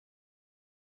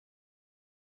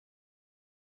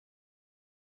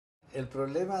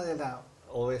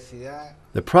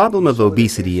The problem of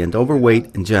obesity and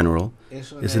overweight in general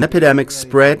is an epidemic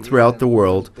spread throughout the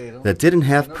world that didn't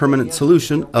have permanent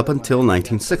solution up until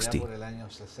 1960.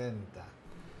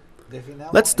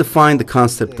 Let's define the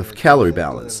concept of calorie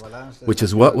balance, which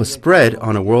is what was spread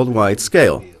on a worldwide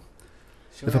scale.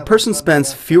 If a person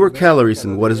spends fewer calories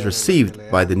than what is received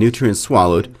by the nutrients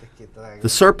swallowed, the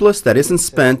surplus that isn't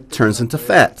spent turns into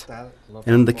fat.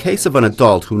 And in the case of an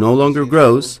adult who no longer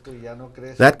grows,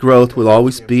 that growth will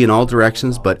always be in all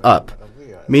directions but up,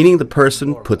 meaning the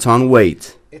person puts on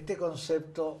weight.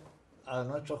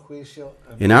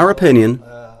 In our opinion,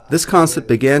 this concept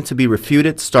began to be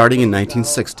refuted starting in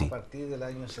 1960.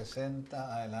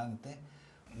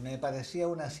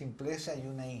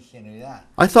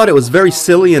 I thought it was very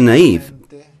silly and naive,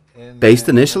 based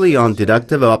initially on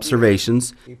deductive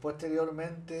observations,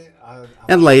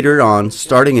 and later on,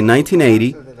 starting in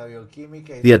 1980,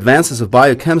 the advances of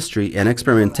biochemistry and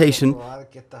experimentation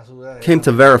came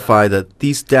to verify that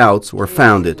these doubts were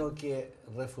founded.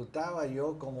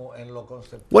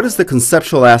 What is the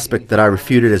conceptual aspect that I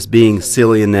refuted as being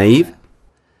silly and naive?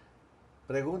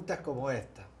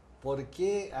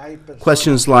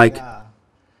 Questions like,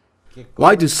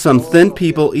 why do some thin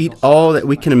people eat all that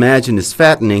we can imagine is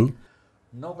fattening,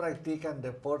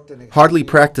 hardly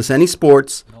practice any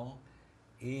sports,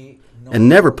 and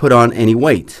never put on any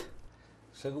weight?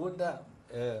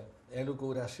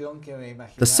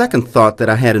 The second thought that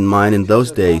I had in mind in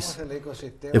those days,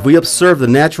 if we observe the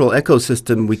natural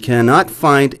ecosystem, we cannot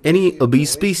find any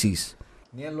obese species,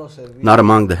 not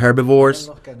among the herbivores,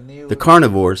 the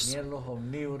carnivores,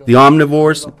 the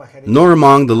omnivores, nor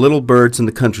among the little birds in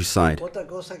the countryside.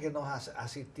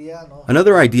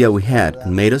 Another idea we had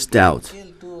and made us doubt,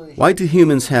 why do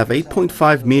humans have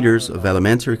 8.5 meters of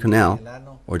alimentary canal,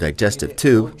 or digestive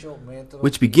tube,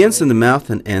 which begins in the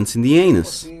mouth and ends in the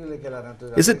anus?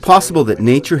 Is it possible that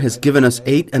nature has given us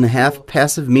 8.5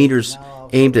 passive meters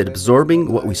aimed at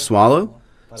absorbing what we swallow,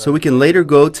 so we can later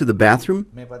go to the bathroom?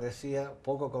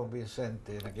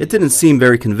 It didn't seem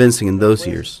very convincing in those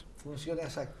years.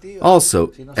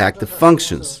 Also, active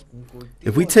functions.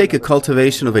 If we take a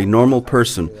cultivation of a normal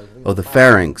person, of the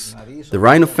pharynx, the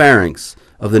rhinopharynx,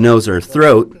 of the nose or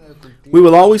throat, we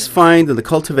will always find in the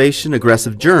cultivation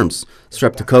aggressive germs,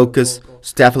 Streptococcus,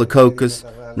 Staphylococcus,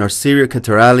 Neisseria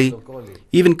catarrhale,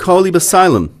 even Coli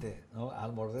bacillum.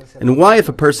 And why, if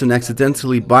a person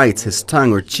accidentally bites his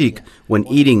tongue or cheek when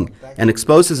eating and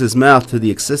exposes his mouth to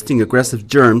the existing aggressive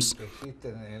germs,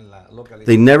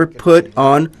 they never put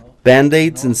on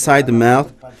Band-Aids inside the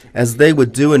mouth as they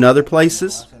would do in other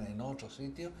places,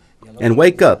 and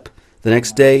wake up the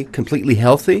next day completely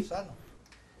healthy?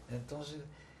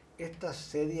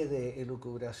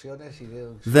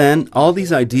 Then, all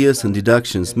these ideas and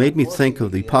deductions made me think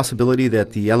of the possibility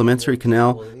that the alimentary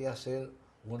canal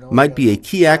might be a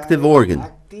key active organ,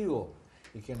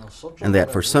 and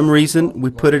that for some reason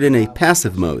we put it in a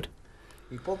passive mode.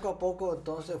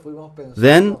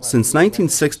 Then, since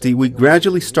 1960, we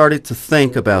gradually started to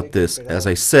think about this, as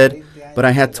I said, but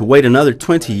I had to wait another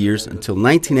 20 years until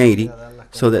 1980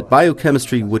 so that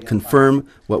biochemistry would confirm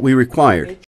what we required.